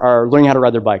are learning how to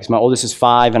ride their bikes. My oldest is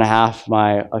 5.5.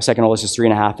 My second oldest is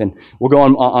 3.5. And we'll go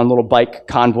on little bike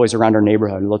convoys around our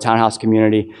neighborhood, a little townhouse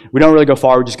community. We don't really go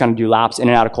far. We just kind of do laps in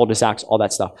and out of cul-de-sacs, all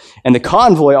that stuff. And the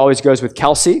convoy always goes with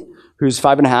Kelsey, who's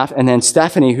 5.5, and then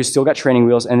Stephanie, who's still got training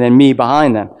wheels, and then me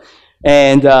behind them.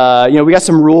 And, we got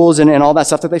some rules and all that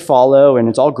stuff that they follow, and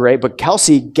it's all great. But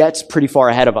Kelsey gets pretty far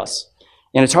ahead of us.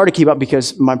 And it's hard to keep up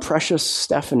because my precious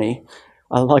Stephanie,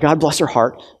 God bless her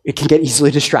heart, it can get easily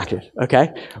distracted,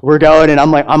 okay? We're going, and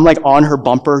I'm like on her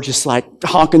bumper, just like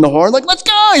honking the horn, like, let's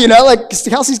go, like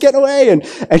Kelsey's getting away.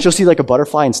 And she'll see like a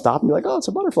butterfly and stop and be like, oh, it's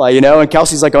a butterfly, and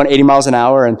Kelsey's like going 80 miles an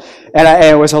hour.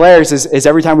 And what's hilarious is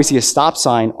every time we see a stop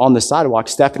sign on the sidewalk,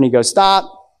 Stephanie goes,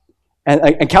 stop.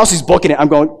 And Kelsey's booking it. I'm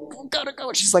going, gotta go.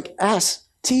 And she's like,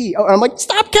 S-T. And I'm like,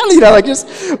 stop, Kelly.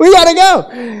 we gotta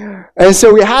go. And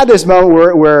so we had this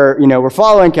moment where we're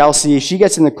following Kelsey. She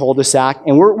gets in the cul-de-sac,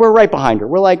 and we're right behind her.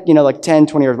 We're like 10,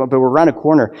 20 yards, but we're around a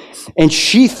corner. And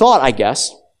she thought, I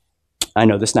guess, I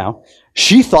know this now,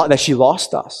 she thought that she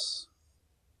lost us.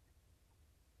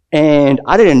 And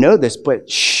I didn't know this, but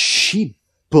she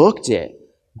booked it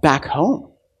back home.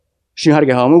 She knew how to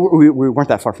get home. We weren't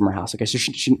that far from her house. Okay, so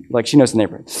she knows the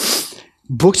neighborhood.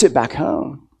 Books it back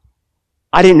home.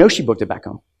 I didn't know she booked it back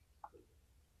home.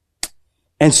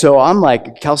 And so I'm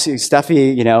like, Kelsey,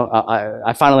 Steffi,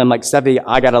 I finally am like, Steffi,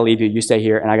 I gotta leave you. You stay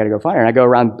here, and I gotta go find her. And you go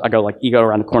around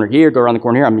the corner here, go around the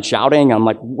corner here. I'm shouting. I'm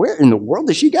like, where in the world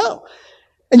did she go?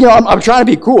 And I'm trying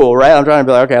to be cool, right? I'm trying to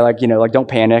be like, okay, don't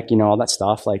panic, all that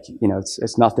stuff.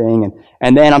 It's nothing.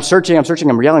 And then I'm searching.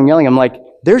 I'm yelling. I'm like,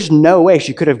 there's no way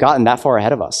she could have gotten that far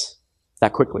ahead of us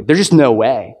that quickly. There's just no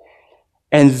way.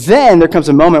 And then there comes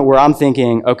a moment where I'm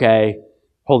thinking, okay,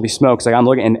 holy smokes, I'm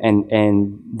looking,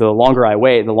 and the longer I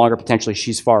wait, the longer potentially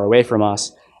she's far away from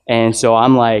us. And so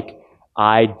I'm like,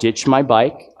 I ditch my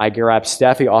bike, I grab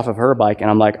Steffi off of her bike, and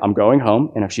I'm like, I'm going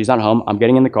home, and if she's not home, I'm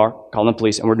getting in the car, calling the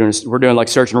police, and we're doing like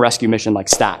search and rescue mission like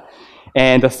stat.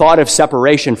 And the thought of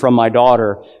separation from my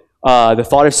daughter, and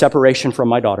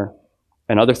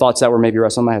other thoughts that were maybe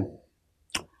wrestling in my head,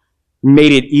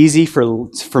 made it easy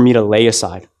for me to lay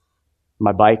aside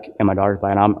my bike and my daughter's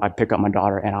bike, and I pick up my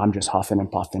daughter, and I'm just huffing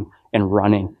and puffing and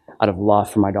running out of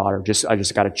love for my daughter. I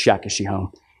just got to check, is she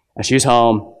home? And she was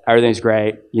home. Everything's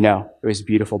great. It was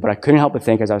beautiful. But I couldn't help but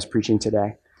think as I was preaching today,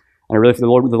 and I really, the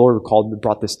Lord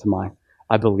brought this to mind,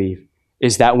 I believe,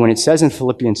 is that when it says in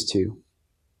Philippians 2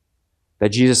 that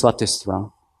Jesus left his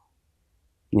throne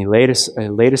and he laid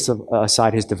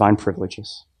aside his divine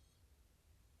privileges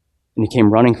and he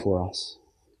came running for us.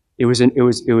 It was,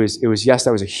 yes,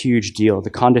 that was a huge deal. The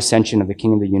condescension of the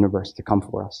King of the universe to come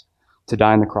for us, to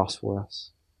die on the cross for us.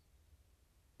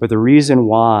 But the reason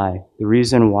why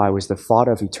was the thought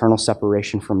of eternal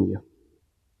separation from you.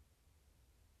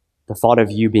 The thought of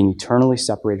you being eternally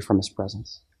separated from his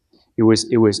presence. It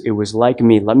was like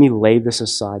me. Let me lay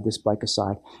this bike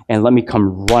aside, and let me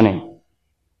come running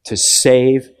to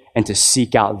save and to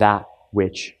seek out that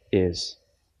which is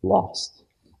lost.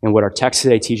 And what our text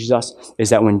today teaches us is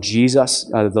that when Jesus,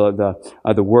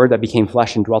 the Word that became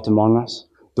flesh and dwelt among us,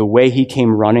 the way he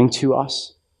came running to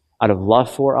us out of love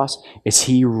for us is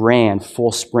he ran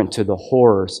full sprint to the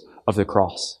horrors of the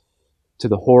cross,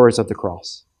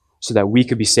 so that we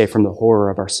could be saved from the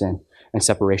horror of our sin and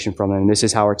separation from him. And this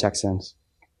is how our text ends.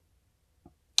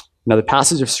 Now, the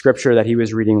passage of scripture that he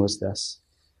was reading was this: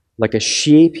 like a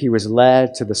sheep, he was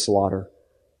led to the slaughter,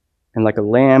 and like a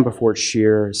lamb before its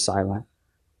shearer is silent,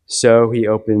 so he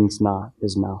opens not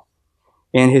his mouth.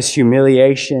 In his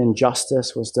humiliation,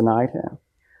 justice was denied him.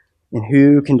 And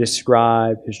who can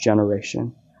describe his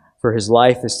generation? For his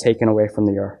life is taken away from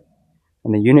the earth.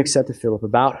 And the eunuch said to Philip,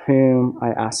 about whom,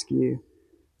 I ask you,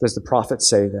 does the prophet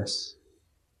say this?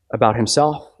 About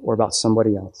himself or about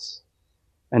somebody else?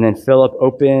 And then Philip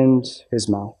opened his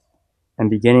mouth, and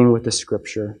beginning with the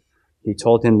scripture, he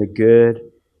told him the good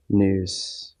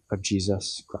news of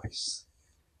Jesus Christ.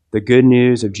 The good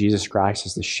news of Jesus Christ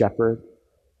is the shepherd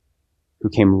who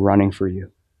came running for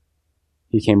you.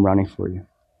 He came running for you.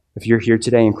 If you're here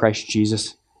today in Christ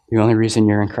Jesus, the only reason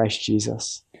you're in Christ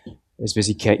Jesus is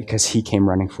because he came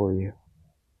running for you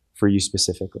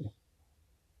specifically.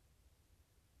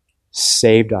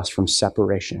 Saved us from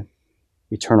separation,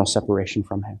 eternal separation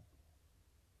from him.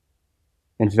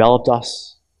 Enveloped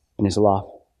us in his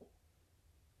love.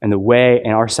 And the way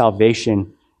and our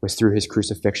salvation was through his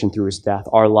crucifixion, through his death.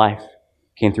 Our life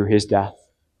came through his death.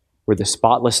 We're the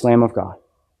spotless Lamb of God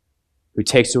who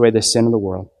takes away the sin of the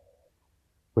world,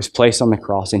 was placed on the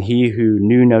cross, and he who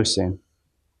knew no sin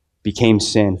became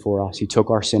sin for us. He took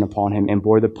our sin upon him and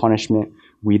bore the punishment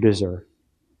we deserve.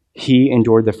 He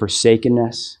endured the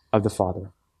forsakenness of the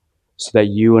Father so that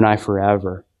you and I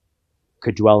forever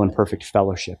could dwell in perfect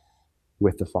fellowship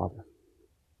with the Father.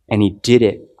 And he did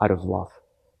it out of love,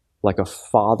 like a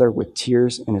father with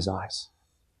tears in his eyes,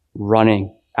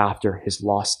 running after his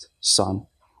lost son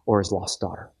or his lost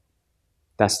daughter.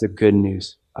 That's the good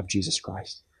news of Jesus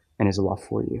Christ and his love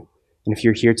for you. And if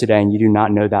you're here today and you do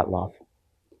not know that love,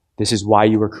 this is why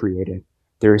you were created.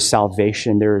 There is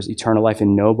salvation, there is eternal life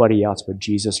in nobody else but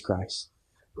Jesus Christ,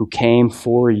 who came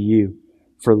for you,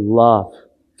 for love.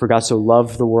 For God so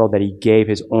loved the world that he gave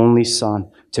his only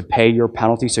son to pay your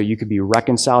penalty so you could be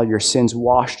reconciled, your sins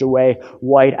washed away,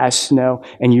 white as snow,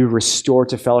 and you restored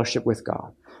to fellowship with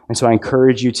God. And so I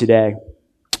encourage you today,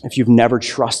 if you've never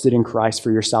trusted in Christ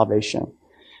for your salvation,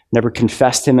 never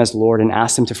confessed him as Lord and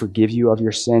asked him to forgive you of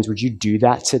your sins, would you do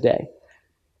that today?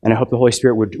 And I hope the Holy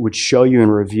Spirit would show you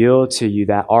and reveal to you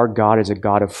that our God is a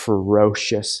God of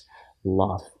ferocious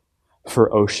love.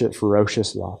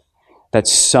 Ferocious love. That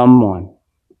someone,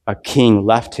 a king,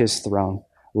 left his throne,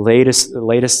 laid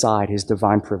aside his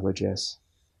divine privileges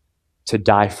to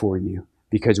die for you,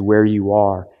 because where you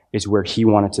are is where he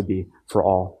wanted to be for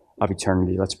all of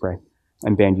eternity. Let's pray.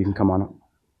 And band, you can come on up.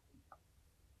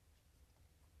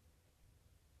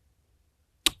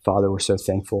 Father, we're so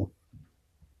thankful.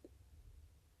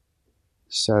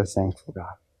 So thankful,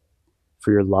 God,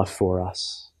 for your love for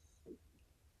us.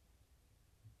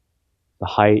 The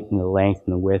height and the length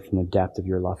and the width and the depth of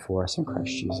your love for us in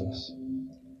Christ Jesus.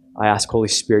 I ask, Holy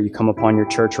Spirit, you come upon your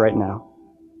church right now.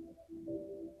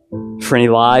 For any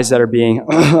lies that are being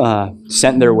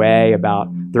sent their way about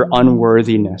their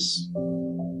unworthiness,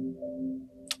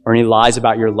 or any lies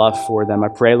about your love for them, I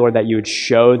pray, Lord, that you would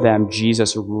show them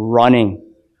Jesus running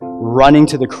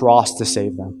to the cross to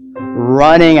save them,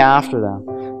 running after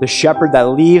them, the shepherd that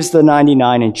leaves the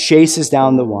 99 and chases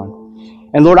down the one.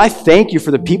 And Lord, I thank you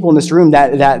for the people in this room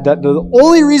that the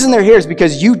only reason they're here is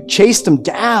because you chased them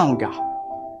down, God,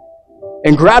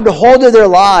 and grabbed a hold of their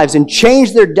lives and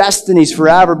changed their destinies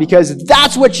forever, because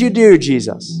that's what you do,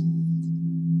 Jesus.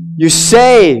 You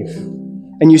save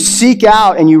and you seek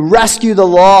out and you rescue the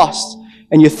lost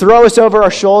and you throw us over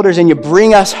our shoulders and you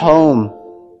bring us home.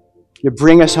 You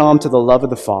bring us home to the love of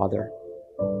the Father.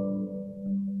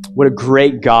 What a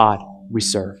great God we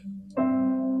serve.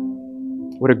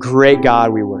 What a great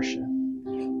God we worship.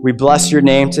 We bless your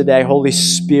name today. Holy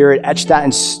Spirit, etch that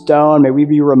in stone. May we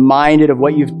be reminded of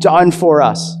what you've done for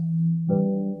us.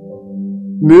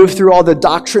 Move through all the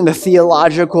doctrine, the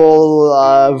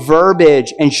theological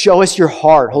verbiage, and show us your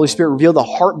heart. Holy Spirit, reveal the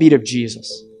heartbeat of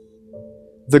Jesus.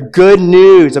 The good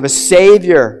news of a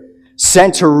Savior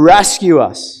sent to rescue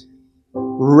us.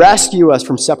 Rescue us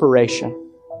from separation.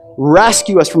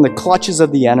 Rescue us from the clutches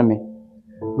of the enemy.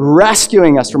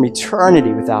 Rescuing us from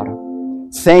eternity without him.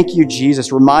 Thank you,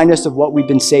 Jesus. Remind us of what we've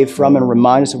been saved from and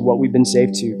remind us of what we've been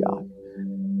saved to, God.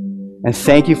 And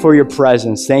thank you for your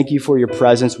presence. Thank you for your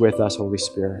presence with us, Holy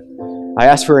Spirit. I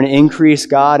ask for an increase,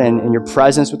 God, in your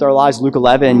presence with our lives. Luke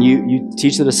 11, you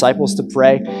teach the disciples to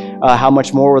pray. How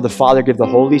much more will the Father give the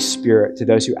Holy Spirit to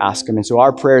those who ask him? And so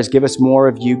our prayer is, give us more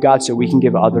of you, God, so we can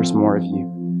give others more of you.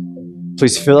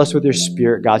 Please fill us with your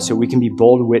Spirit, God, so we can be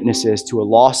bold witnesses to a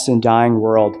lost and dying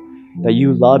world that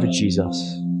you love, Jesus.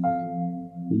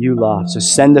 That you love. So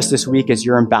send us this week as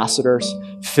your ambassadors.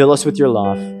 Fill us with your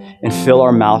love and fill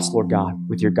our mouths, Lord God,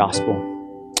 with your gospel,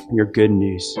 your good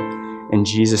news. In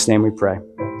Jesus' name we pray.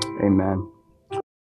 Amen.